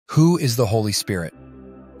Who is the Holy Spirit?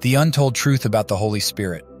 The untold truth about the Holy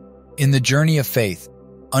Spirit. In the journey of faith,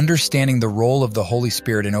 understanding the role of the Holy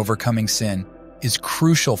Spirit in overcoming sin is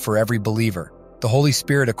crucial for every believer. The Holy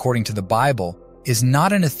Spirit, according to the Bible, is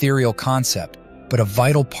not an ethereal concept, but a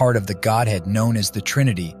vital part of the Godhead known as the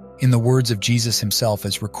Trinity, in the words of Jesus himself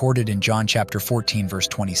as recorded in John chapter 14, verse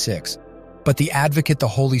 26. But the Advocate, the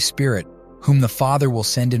Holy Spirit, whom the Father will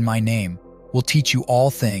send in my name, will teach you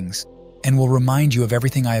all things and will remind you of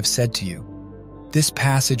everything I have said to you. This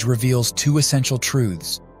passage reveals two essential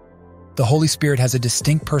truths. The Holy Spirit has a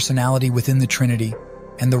distinct personality within the Trinity,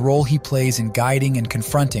 and the role he plays in guiding and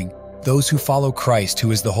confronting those who follow Christ,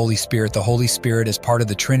 who is the Holy Spirit. The Holy Spirit, as part of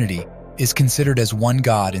the Trinity, is considered as one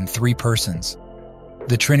God in three persons.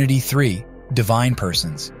 The Trinity, three divine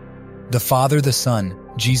persons. The Father, the Son,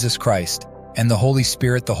 Jesus Christ, and the Holy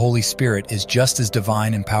Spirit. The Holy Spirit is just as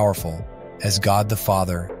divine and powerful as God the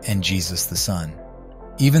Father and Jesus the Son.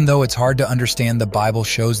 Even though it's hard to understand, the Bible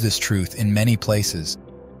shows this truth in many places.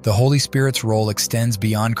 The Holy Spirit's role extends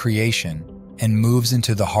beyond creation and moves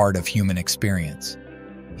into the heart of human experience.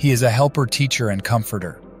 He is a helper, teacher, and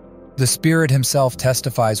comforter. The Spirit himself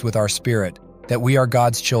testifies with our spirit that we are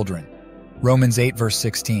God's children. Romans 8, verse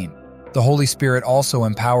 16. The Holy Spirit also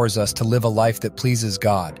empowers us to live a life that pleases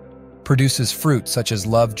God, produces fruit such as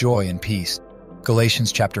love, joy, and peace.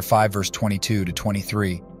 Galatians chapter 5, verse 22 to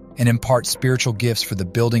 23, and imparts spiritual gifts for the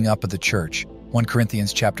building up of the church. 1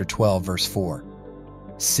 Corinthians chapter 12, verse 4.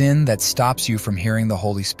 Sin that stops you from hearing the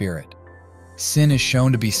Holy Spirit. Sin is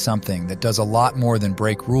shown to be something that does a lot more than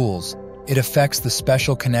break rules. It affects the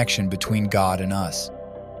special connection between God and us.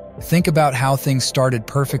 Think about how things started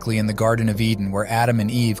perfectly in the Garden of Eden, where Adam and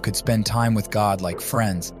Eve could spend time with God like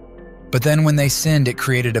friends. But then when they sinned, it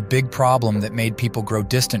created a big problem that made people grow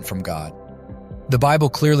distant from God. The Bible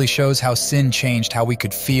clearly shows how sin changed how we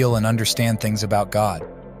could feel and understand things about God.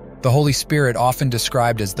 The Holy Spirit, often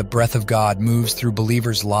described as the breath of God, moves through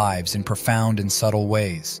believers' lives in profound and subtle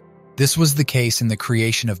ways. This was the case in the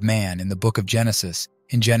creation of man in the book of Genesis,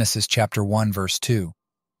 in Genesis chapter 1, verse 2.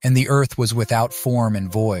 And the earth was without form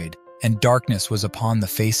and void, and darkness was upon the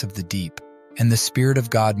face of the deep. And the Spirit of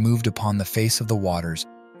God moved upon the face of the waters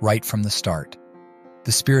right from the start.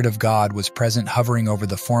 The Spirit of God was present, hovering over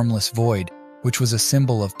the formless void, which was a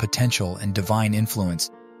symbol of potential and divine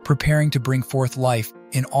influence, preparing to bring forth life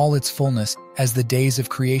in all its fullness as the days of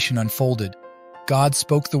creation unfolded. God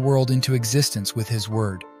spoke the world into existence with His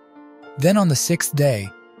word. Then on the sixth day,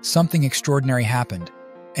 something extraordinary happened,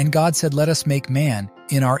 and God said, "Let us make man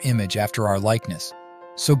in our image, after our likeness."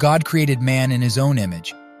 So God created man in His own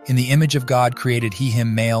image. In the image of God created He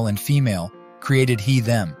him, male and female, created He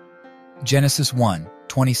them. Genesis 1,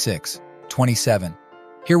 26, 27.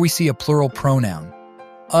 Here we see a plural pronoun.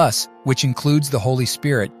 Us, which includes the Holy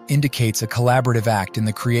Spirit, indicates a collaborative act in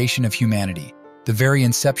the creation of humanity. The very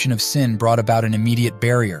inception of sin brought about an immediate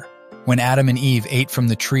barrier. When Adam and Eve ate from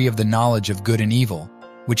the tree of the knowledge of good and evil,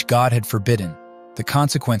 which God had forbidden, the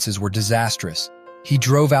consequences were disastrous. He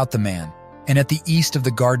drove out the man, and at the east of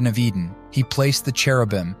the Garden of Eden, He placed the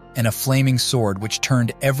cherubim and a flaming sword which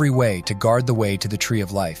turned every way to guard the way to the tree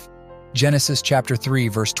of life. Genesis chapter 3,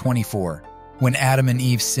 verse 24. When Adam and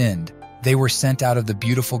Eve sinned, they were sent out of the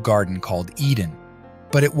beautiful garden called Eden.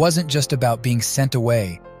 But it wasn't just about being sent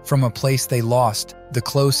away from a place they lost the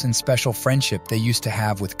close and special friendship they used to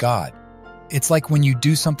have with God. It's like when you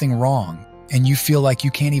do something wrong and you feel like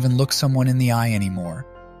you can't even look someone in the eye anymore.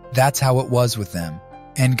 That's how it was with them.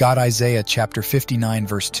 And God, Isaiah chapter 59,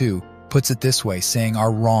 verse 2, puts it this way, saying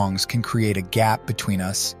our wrongs can create a gap between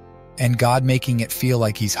us and God, making it feel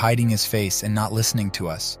like He's hiding His face and not listening to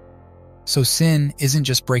us. So sin isn't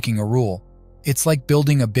just breaking a rule. It's like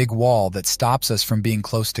building a big wall that stops us from being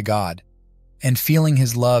close to God. And feeling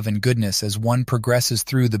His love and goodness as one progresses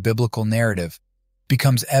through the biblical narrative,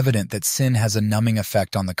 becomes evident that sin has a numbing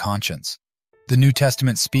effect on the conscience. The New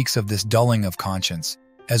Testament speaks of this dulling of conscience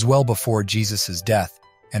as well before Jesus' death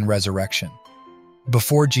and resurrection.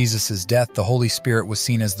 Before Jesus' death, the Holy Spirit was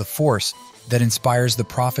seen as the force that inspires the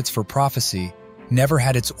prophets, for prophecy never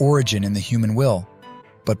had its origin in the human will.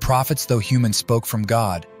 But prophets, though human, spoke from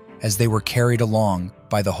God as they were carried along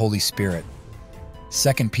by the Holy Spirit.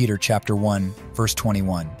 2 Peter chapter 1, verse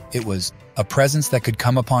 21. It was a presence that could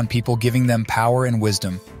come upon people, giving them power and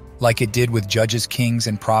wisdom, like it did with judges, kings,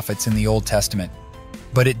 and prophets in the Old Testament.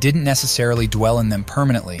 But it didn't necessarily dwell in them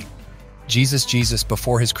permanently. Jesus,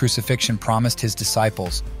 before His crucifixion, promised His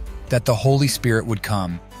disciples that the Holy Spirit would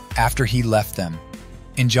come after He left them.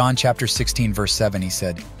 In John chapter 16, verse 7, He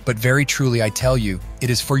said, "But very truly I tell you, it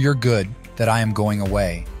is for your good that I am going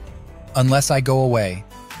away. Unless I go away,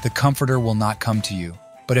 the Comforter will not come to you.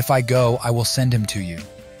 But if I go, I will send Him to you."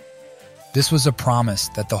 This was a promise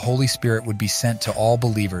that the Holy Spirit would be sent to all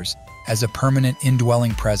believers as a permanent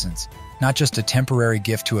indwelling presence, not just a temporary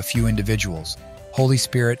gift to a few individuals. Holy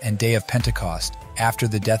Spirit and Day of Pentecost, after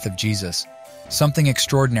the death of Jesus, something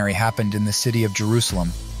extraordinary happened in the city of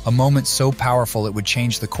Jerusalem, a moment so powerful it would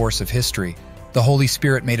change the course of history. The Holy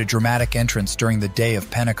Spirit made a dramatic entrance during the Day of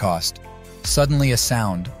Pentecost. Suddenly a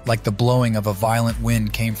sound, like the blowing of a violent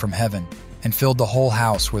wind, came from heaven and filled the whole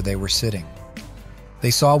house where they were sitting. They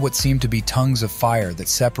saw what seemed to be tongues of fire that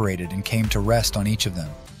separated and came to rest on each of them.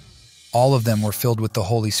 All of them were filled with the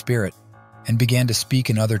Holy Spirit and began to speak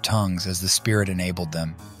in other tongues as the Spirit enabled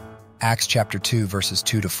them. Acts chapter 2, verses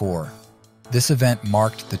 2-4. This event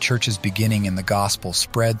marked the church's beginning and the gospel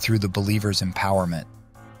spread through the believers' empowerment.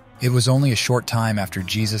 It was only a short time after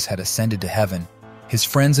Jesus had ascended to heaven. His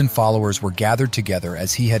friends and followers were gathered together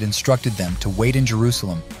as he had instructed them to wait in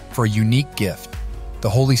Jerusalem for a unique gift. The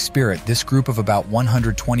Holy Spirit, this group of about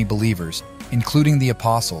 120 believers, including the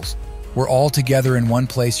apostles, were all together in one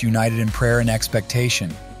place, united in prayer and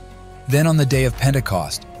expectation. Then on the day of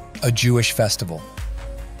Pentecost, a Jewish festival.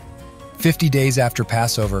 50 days after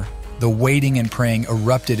Passover, the waiting and praying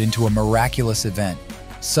erupted into a miraculous event.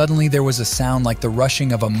 Suddenly there was a sound like the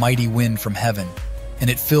rushing of a mighty wind from heaven, and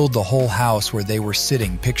it filled the whole house where they were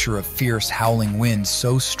sitting. Picture of fierce howling wind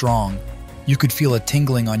so strong, you could feel a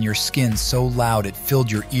tingling on your skin, so loud it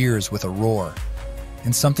filled your ears with a roar.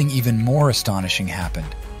 And something even more astonishing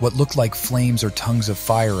happened. What looked like flames or tongues of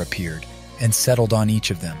fire appeared and settled on each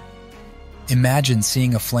of them. Imagine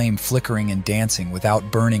seeing a flame flickering and dancing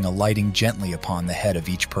without burning, alighting gently upon the head of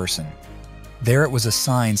each person. There it was, a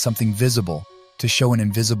sign, something visible, to show an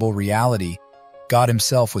invisible reality. God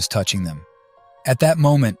Himself was touching them. At that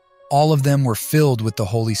moment, all of them were filled with the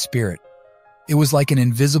Holy Spirit. It was like an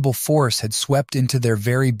invisible force had swept into their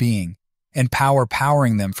very being, and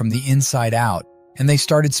powering them from the inside out, and they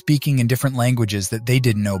started speaking in different languages that they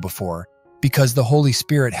didn't know before, because the Holy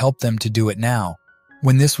Spirit helped them to do it now.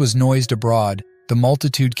 When this was noised abroad, the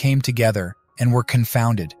multitude came together and were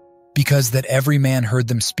confounded, because that every man heard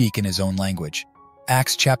them speak in his own language.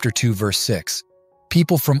 Acts chapter 2, verse 6.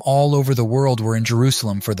 People from all over the world were in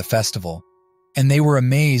Jerusalem for the festival, and they were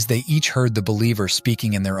amazed. They each heard the believers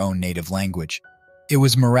speaking in their own native language. It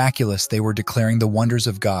was miraculous. They were declaring the wonders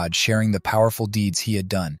of God, sharing the powerful deeds He had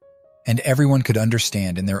done, and everyone could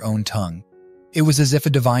understand in their own tongue. It was as if a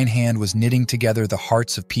divine hand was knitting together the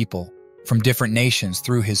hearts of people from different nations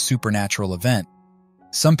through His supernatural event.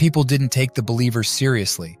 Some people didn't take the believers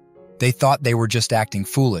seriously. They thought they were just acting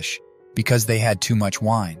foolish because they had too much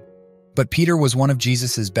wine. But Peter was one of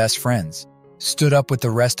Jesus' best friends, stood up with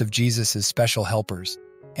the rest of Jesus' special helpers,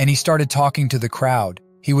 and he started talking to the crowd.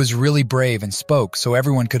 He was really brave and spoke so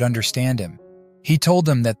everyone could understand him. He told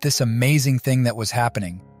them that this amazing thing that was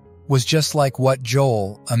happening was just like what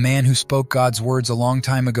Joel, a man who spoke God's words a long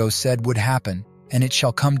time ago, said would happen, and it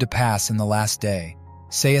shall come to pass in the last day.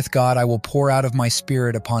 Saith God, I will pour out of my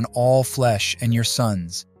Spirit upon all flesh, and your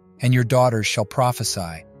sons and your daughters shall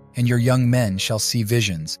prophesy, and your young men shall see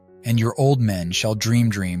visions, and your old men shall dream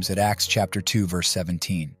dreams. At Acts chapter 2, verse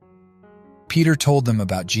 17. Peter told them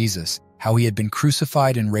about Jesus, how He had been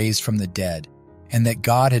crucified and raised from the dead, and that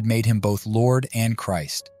God had made Him both Lord and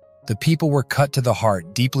Christ. The people were cut to the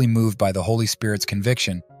heart, deeply moved by the Holy Spirit's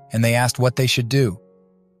conviction, and they asked what they should do.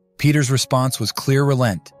 Peter's response was clear: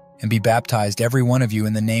 relent, and be baptized every one of you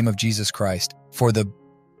in the name of Jesus Christ, for the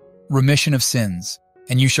remission of sins,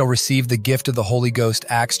 and you shall receive the gift of the Holy Ghost.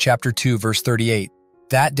 Acts chapter 2, verse 38.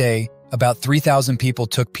 That day, about 3,000 people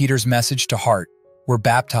took Peter's message to heart, were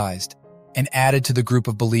baptized, and added to the group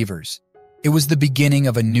of believers. It was the beginning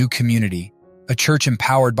of a new community, a church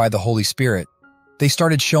empowered by the Holy Spirit. They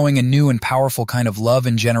started showing a new and powerful kind of love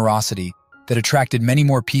and generosity that attracted many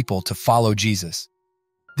more people to follow Jesus.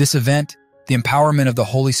 This event, the empowerment of the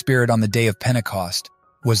Holy Spirit on the day of Pentecost,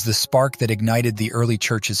 was the spark that ignited the early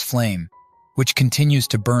church's flame, which continues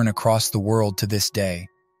to burn across the world to this day.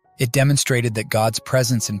 It demonstrated that God's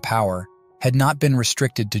presence and power had not been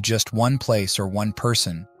restricted to just one place or one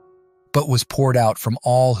person, but was poured out from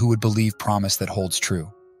all who would believe, promise that holds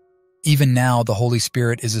true. Even now, the Holy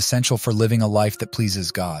Spirit is essential for living a life that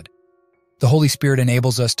pleases God. The Holy Spirit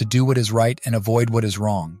enables us to do what is right and avoid what is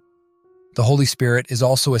wrong. The Holy Spirit is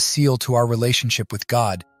also a seal to our relationship with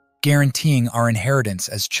God, guaranteeing our inheritance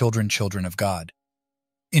as children of God.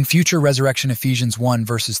 In future resurrection, Ephesians 1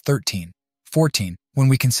 verses 13-14, when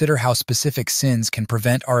we consider how specific sins can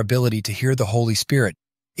prevent our ability to hear the Holy Spirit,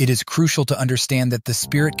 it is crucial to understand that the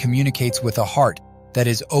Spirit communicates with a heart that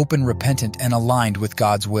is open, repentant, and aligned with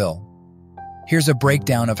God's will. Here's a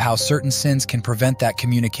breakdown of how certain sins can prevent that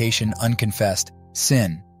communication: unconfessed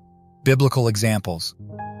sin. Biblical examples.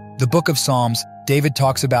 The book of Psalms, David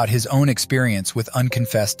talks about his own experience with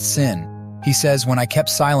unconfessed sin. He says, "When I kept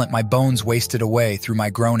silent, my bones wasted away through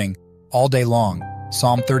my groaning all day long."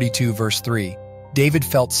 Psalm 32, verse 3. David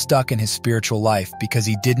felt stuck in his spiritual life because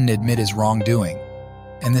he didn't admit his wrongdoing,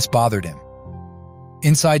 and this bothered him.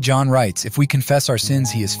 Inside, John writes, "If we confess our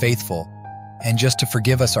sins, he is faithful, and just to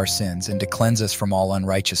forgive us our sins and to cleanse us from all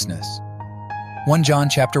unrighteousness." 1 John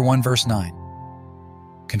chapter 1, verse 9.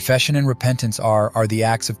 Confession and repentance are the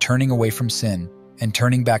acts of turning away from sin and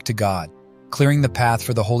turning back to God, clearing the path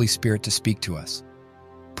for the Holy Spirit to speak to us.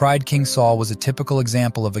 Pride King Saul was a typical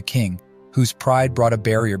example of a king whose pride brought a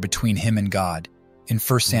barrier between him and God in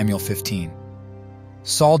 1 Samuel 15.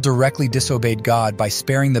 Saul directly disobeyed God by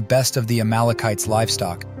sparing the best of the Amalekites'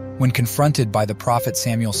 livestock. When confronted by the prophet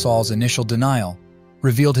Samuel, Saul's initial denial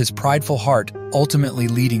revealed his prideful heart, ultimately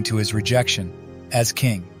leading to his rejection as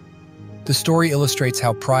king. The story illustrates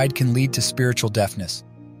how pride can lead to spiritual deafness.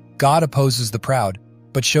 God opposes the proud,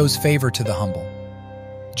 but shows favor to the humble.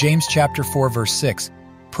 James chapter 4, verse 6,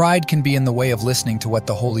 "Pride can be in the way of listening to what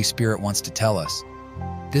the Holy Spirit wants to tell us."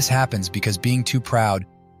 This happens because being too proud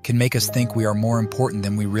can make us think we are more important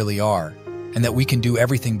than we really are, and that we can do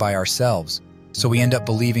everything by ourselves, so we end up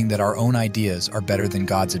believing that our own ideas are better than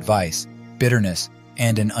God's advice, bitterness,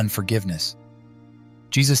 and an unforgiveness.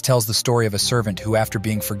 Jesus tells the story of a servant who, after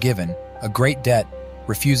being forgiven a great debt,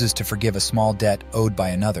 refuses to forgive a small debt owed by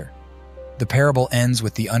another. The parable ends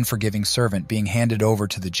with the unforgiving servant being handed over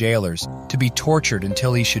to the jailers to be tortured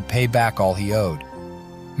until he should pay back all he owed.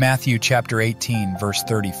 Matthew chapter 18, verse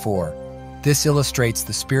 34. This illustrates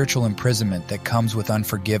the spiritual imprisonment that comes with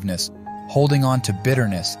unforgiveness. Holding on to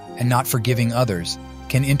bitterness and not forgiving others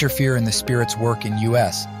can interfere in the Spirit's work in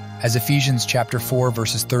us, as Ephesians chapter 4,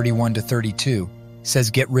 verses 31 to 32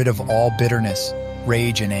 says, "Get rid of all bitterness,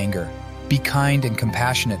 rage, and anger. Be kind and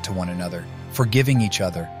compassionate to one another, forgiving each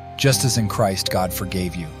other, just as in Christ God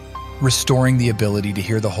forgave you." Restoring the ability to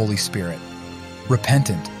hear the Holy Spirit.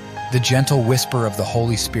 Repentant, the gentle whisper of the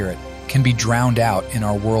Holy Spirit can be drowned out in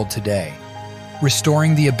our world today.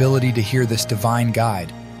 Restoring the ability to hear this divine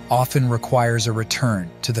guide often requires a return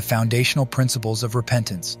to the foundational principles of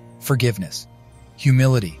repentance, forgiveness,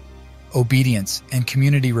 humility, obedience, and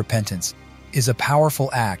community. Repentance is a powerful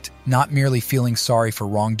act, not merely feeling sorry for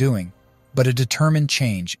wrongdoing, but a determined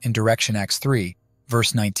change in direction. Acts 3,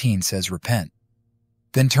 verse 19 says, "Repent.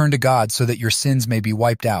 Then turn to God so that your sins may be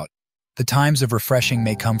wiped out. The times of refreshing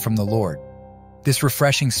may come from the Lord." This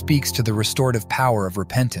refreshing speaks to the restorative power of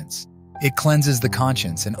repentance. It cleanses the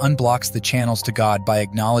conscience and unblocks the channels to God by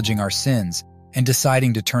acknowledging our sins and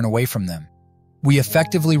deciding to turn away from them. We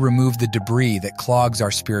effectively remove the debris that clogs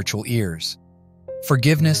our spiritual ears.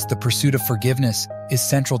 Forgiveness, the pursuit of forgiveness, is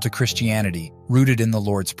central to Christianity, rooted in the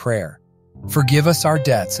Lord's Prayer. "Forgive us our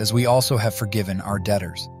debts as we also have forgiven our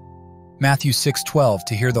debtors." Matthew 6:12,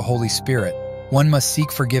 to hear the Holy Spirit, one must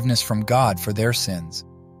seek forgiveness from God for their sins,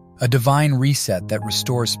 a divine reset that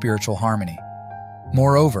restores spiritual harmony.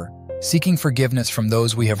 Moreover, seeking forgiveness from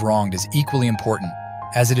those we have wronged is equally important,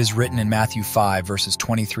 as it is written in Matthew 5, verses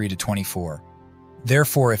 23 to 24.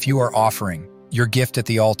 "Therefore, if you are offering your gift at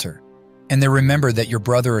the altar, and then remember that your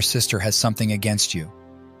brother or sister has something against you,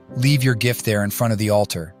 leave your gift there in front of the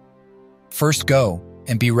altar. First go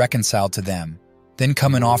and be reconciled to them, then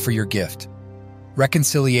come and offer your gift."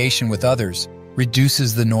 Reconciliation with others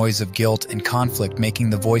reduces the noise of guilt and conflict, making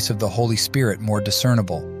the voice of the Holy Spirit more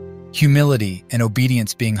discernible. Humility and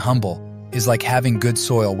obedience, being humble, is like having good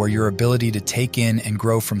soil where your ability to take in and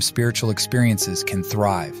grow from spiritual experiences can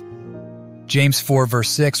thrive. James 4, verse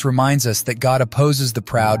 6 reminds us that God opposes the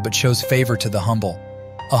proud but shows favor to the humble.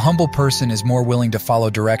 A humble person is more willing to follow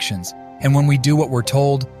directions, and when we do what we're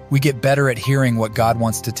told, we get better at hearing what God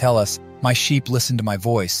wants to tell us. "My sheep listen to my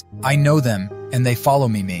voice. I know them, and they follow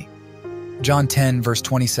me." John 10, verse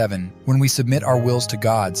 27, when we submit our wills to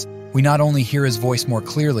God's, we not only hear His voice more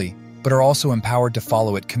clearly, but are also empowered to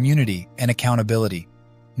follow it. Community and accountability.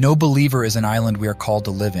 No believer is an island we are called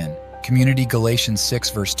to live in. Community, Galatians 6,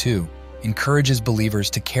 verse 2, encourages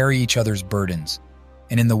believers to carry each other's burdens,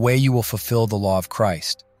 and in the way you will fulfill the law of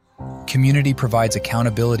Christ. Community provides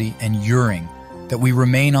accountability and yuring, that we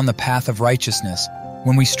remain on the path of righteousness.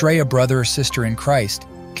 When we stray, a brother or sister in Christ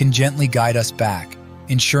can gently guide us back,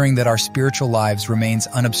 ensuring that our spiritual lives remains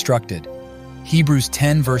unobstructed. Hebrews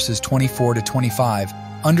 10, verses 24 to 25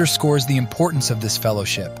 underscores the importance of this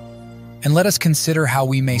fellowship. And let us consider how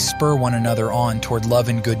we may spur one another on toward love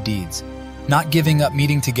and good deeds, not giving up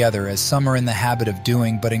meeting together as some are in the habit of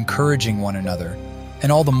doing, but encouraging one another,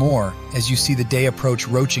 and all the more as you see the day approach.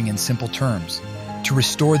 Roaching in simple terms. To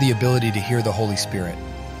restore the ability to hear the Holy Spirit,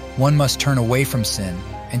 one must turn away from sin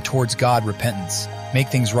and towards God. Repentance. make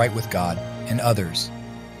things right with God and others.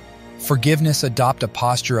 Forgiveness, adopt a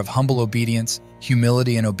posture of humble obedience,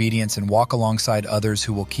 humility and obedience, and walk alongside others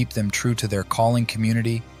who will keep them true to their calling,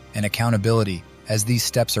 community, and accountability. As these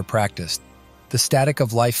steps are practiced, the static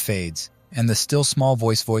of life fades, and the still small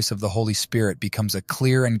voice of the Holy Spirit becomes a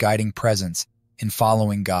clear and guiding presence in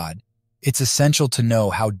following God. It's essential to know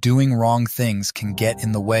how doing wrong things can get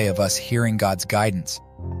in the way of us hearing God's guidance.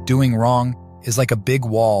 Doing wrong is like a big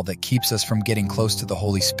wall that keeps us from getting close to the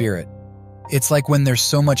Holy Spirit. It's like when there's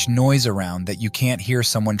so much noise around that you can't hear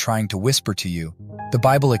someone trying to whisper to you. The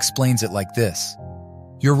Bible explains it like this: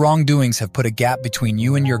 your wrongdoings have put a gap between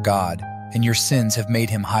you and your God, and your sins have made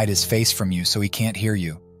him hide his face from you so he can't hear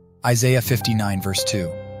you. Isaiah 59 verse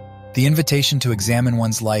 2. The invitation to examine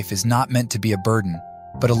one's life is not meant to be a burden,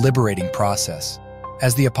 but a liberating process.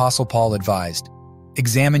 As the Apostle Paul advised,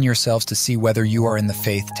 examine yourselves to see whether you are in the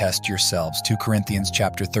faith. Test yourselves. 2 Corinthians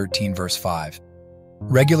chapter 13 verse 5.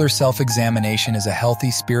 Regular self-examination is a healthy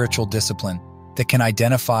spiritual discipline that can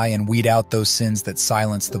identify and weed out those sins that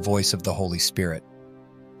silence the voice of the Holy Spirit.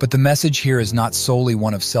 But the message here is not solely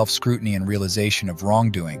one of self-scrutiny and realization of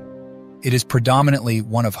wrongdoing. It is predominantly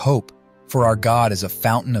one of hope, for our God is a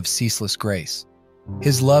fountain of ceaseless grace.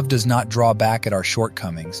 His love does not draw back at our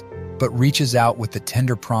shortcomings, but reaches out with the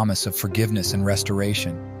tender promise of forgiveness and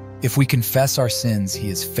restoration. If we confess our sins, he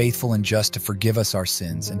is faithful and just to forgive us our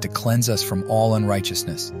sins and to cleanse us from all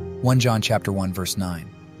unrighteousness. 1 John chapter 1 verse 9.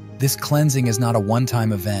 This cleansing is not a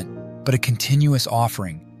one-time event, but a continuous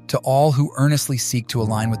offering to all who earnestly seek to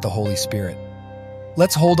align with the Holy Spirit.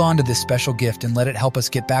 Let's hold on to this special gift and let it help us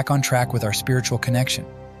get back on track with our spiritual connection.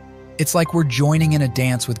 It's like we're joining in a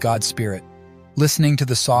dance with God's Spirit, listening to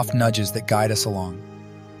the soft nudges that guide us along.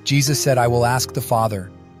 Jesus said, "I will ask the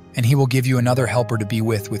Father, and he will give you another helper to be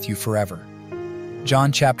with you forever."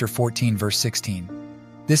 John chapter 14 verse 16.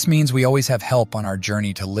 This means we always have help on our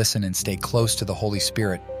journey to listen and stay close to the Holy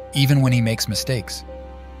Spirit, even when he makes mistakes.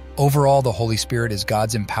 Overall, the Holy Spirit is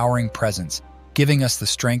God's empowering presence, giving us the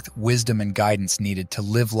strength, wisdom, and guidance needed to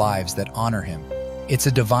live lives that honor him. It's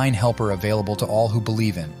a divine helper available to all who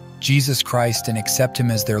believe in Jesus Christ and accept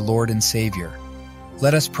him as their Lord and Savior.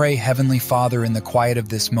 Let us pray. Heavenly Father, in the quiet of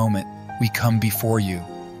this moment, we come before you.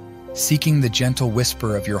 Seeking the gentle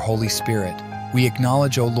whisper of your Holy Spirit, we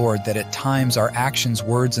acknowledge, O Lord, that at times our actions,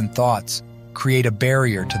 words, and thoughts create a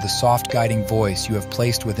barrier to the soft guiding voice you have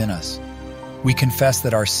placed within us. We confess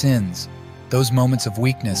that our sins, those moments of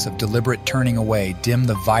weakness, of deliberate turning away, dim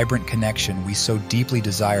the vibrant connection we so deeply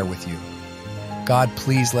desire with you. God,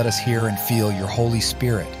 please let us hear and feel your Holy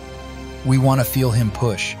Spirit. We want to feel him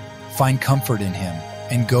push, find comfort in him,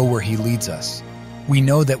 and go where he leads us. We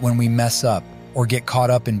know that when we mess up, or get caught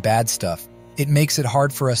up in bad stuff, it makes it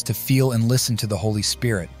hard for us to feel and listen to the Holy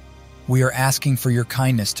Spirit. We are asking for your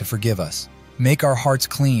kindness to forgive us, make our hearts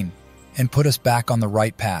clean, and put us back on the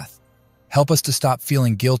right path. Help us to stop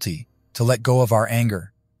feeling guilty, to let go of our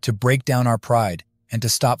anger, to break down our pride, and to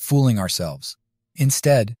stop fooling ourselves.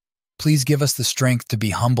 Instead, please give us the strength to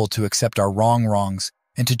be humble, to accept our wrongs,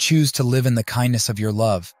 and to choose to live in the kindness of your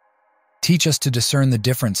love. Teach us to discern the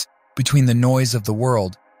difference between the noise of the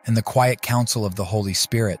world and the quiet counsel of the Holy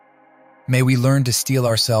Spirit. May we learn to steel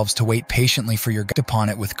ourselves to wait patiently for your guidance upon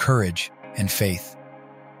it with courage and faith.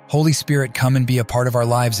 Holy Spirit, come and be a part of our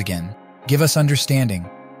lives again. Give us understanding,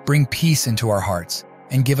 bring peace into our hearts,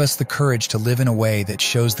 and give us the courage to live in a way that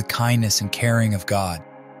shows the kindness and caring of God.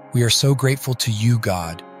 We are so grateful to you,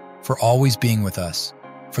 God, for always being with us,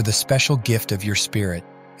 for the special gift of your Spirit,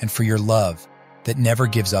 and for your love that never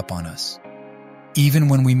gives up on us. Even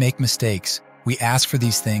when we make mistakes, we ask for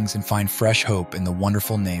these things and find fresh hope in the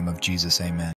wonderful name of Jesus. Amen.